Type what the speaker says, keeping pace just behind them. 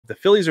the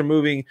Phillies are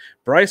moving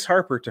Bryce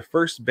Harper to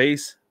first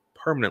base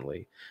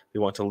permanently. They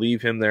want to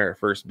leave him there at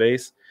first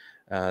base.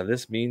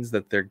 This means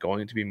that they're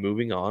going to be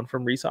moving on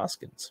from Rhys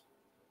Hoskins,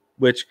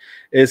 which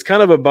is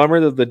kind of a bummer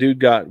that the dude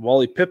got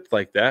Wally pipped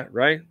like that,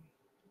 right?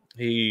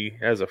 He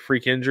has a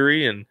freak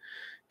injury and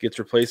gets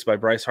replaced by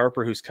Bryce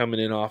Harper, who's coming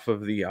in off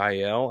of the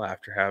IL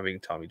after having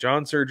Tommy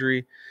John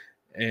surgery,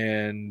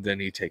 and then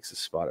he takes a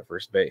spot at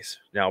first base.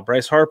 Now,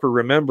 Bryce Harper,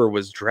 remember,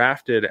 was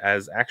drafted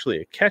as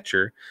actually a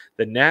catcher.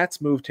 The Nats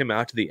moved him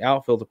out to the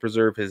outfield to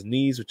preserve his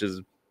knees, which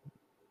is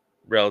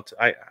relative.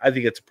 I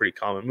think it's a pretty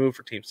common move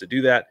for teams to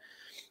do that.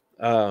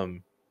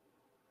 And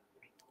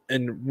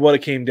what it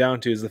came down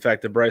to is the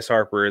fact that Bryce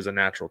Harper is a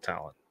natural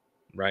talent,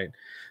 right?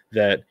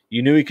 That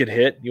you knew he could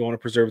hit. You want to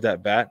preserve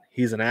that bat.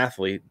 He's an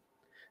athlete.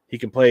 He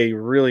can play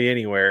really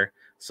anywhere.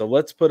 So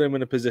let's put him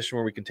in a position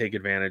where we can take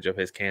advantage of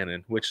his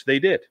cannon, which they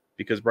did,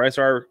 because Bryce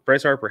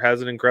Harper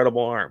has an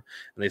incredible arm.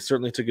 And they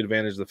certainly took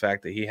advantage of the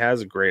fact that he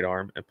has a great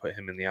arm and put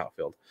him in the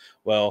outfield.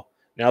 Well,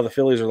 now the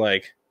Phillies are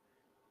like,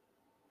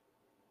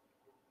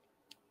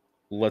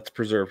 let's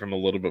preserve him a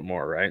little bit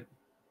more, right?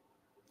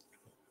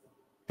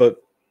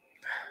 But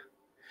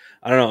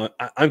I don't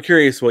know. I'm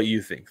curious what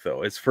you think,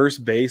 though. Is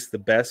first base the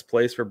best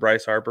place for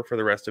Bryce Harper for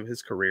the rest of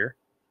his career?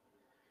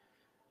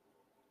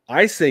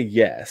 I say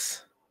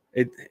yes.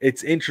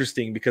 It's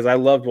interesting because I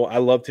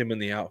loved him in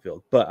the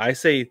outfield, but I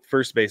say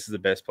first base is the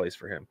best place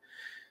for him,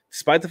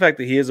 despite the fact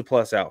that he is a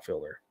plus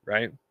outfielder,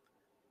 right?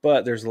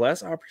 But there's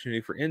less opportunity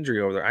for injury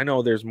over there. I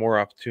know there's more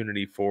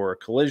opportunity for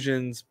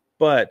collisions,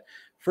 but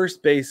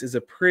first base is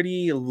a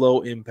pretty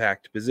low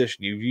impact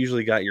position. You've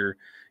usually got your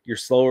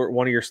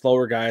one of your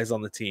slower guys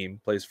on the team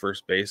plays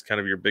first base,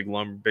 kind of your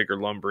bigger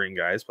lumbering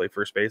guys play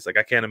first base. Like,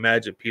 I can't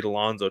imagine Pete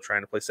Alonso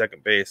trying to play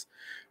second base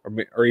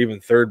or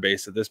even third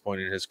base at this point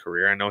in his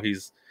career. I know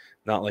he's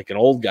not like an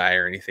old guy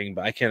or anything,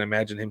 but I can't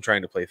imagine him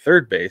trying to play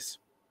third base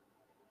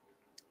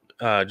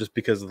just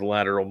because of the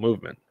lateral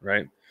movement,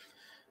 right?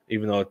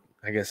 Even though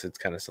I guess it's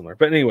kind of similar.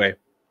 But anyway,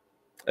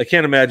 I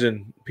can't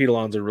imagine Pete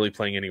Alonso really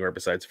playing anywhere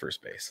besides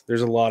first base.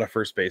 There's a lot of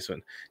first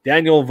basemen.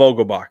 Daniel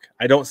Vogelbach,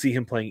 I don't see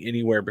him playing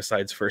anywhere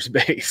besides first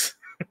base,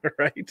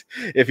 right?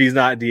 If he's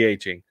not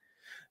DHing.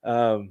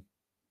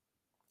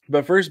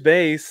 But first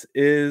base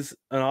is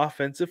an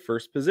offensive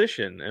first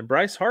position. And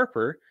Bryce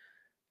Harper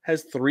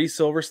has 3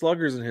 silver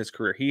sluggers in his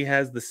career. He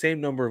has the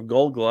same number of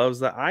gold gloves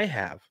that I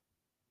have,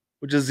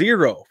 which is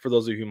 0 for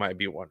those of you who might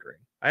be wondering.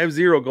 I have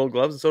 0 gold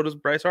gloves, and so does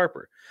Bryce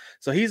Harper.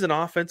 So he's an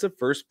offensive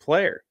first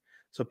player.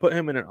 So put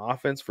him in an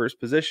offense first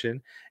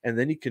position, and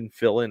then you can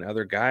fill in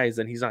other guys,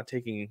 and he's not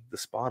taking the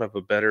spot of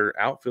a better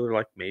outfielder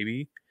like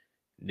maybe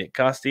Nick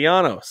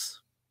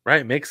Castellanos,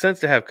 right? It makes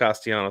sense to have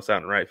Castellanos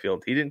out in right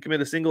field. He didn't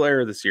commit a single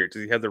error this year.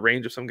 Does he have the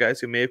range of some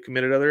guys who may have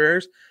committed other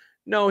errors?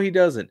 No, he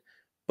doesn't.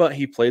 But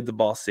he played the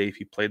ball safe.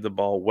 He played the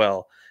ball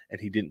well, and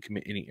he didn't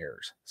commit any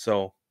errors.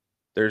 So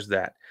there's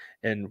that.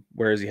 And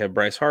whereas you have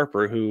Bryce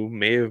Harper, who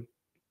may have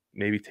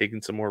maybe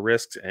taken some more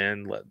risks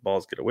and let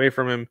balls get away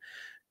from him,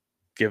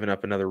 given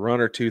up another run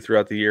or two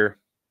throughout the year.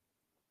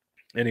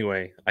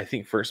 Anyway, I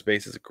think first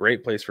base is a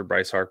great place for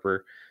Bryce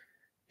Harper.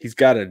 His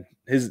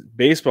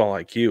baseball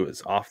IQ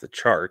is off the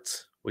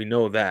charts. We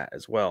know that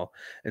as well.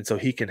 And so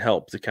he can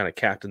help to kind of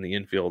captain the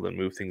infield and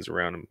move things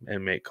around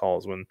and make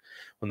calls when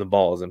the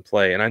ball is in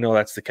play. And I know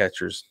that's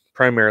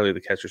primarily the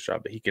catcher's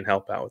job, but he can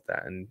help out with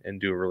that and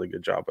do a really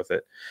good job with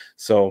it.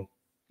 So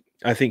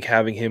I think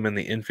having him in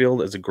the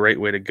infield is a great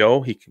way to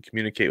go. He can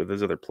communicate with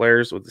his other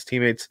players, with his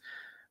teammates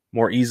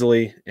more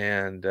easily.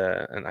 And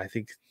I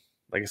think,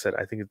 like I said,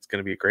 I think it's going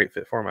to be a great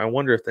fit for him. I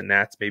wonder if the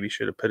Nats maybe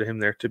should have put him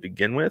there to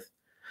begin with.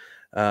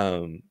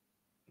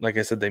 Like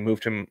I said, they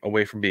moved him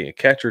away from being a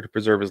catcher to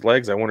preserve his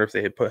legs. I wonder if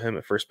they had put him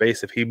at first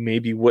base, if he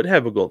maybe would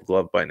have a gold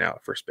glove by now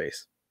at first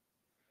base,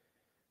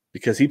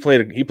 because he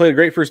played a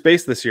great first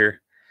base this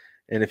year.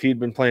 And if he'd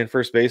been playing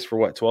first base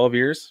for 12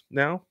 years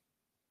now,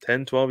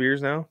 10, 12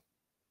 years now,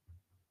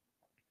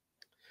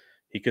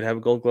 he could have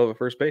a gold glove at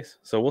first base.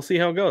 So we'll see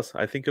how it goes.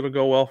 I think it'll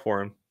go well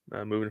for him.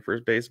 Moving to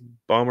first base,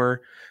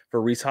 bummer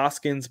for Rhys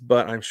Hoskins,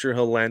 but I'm sure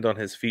he'll land on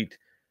his feet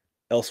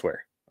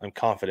elsewhere. I'm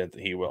confident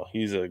that he will.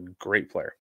 He's a great player.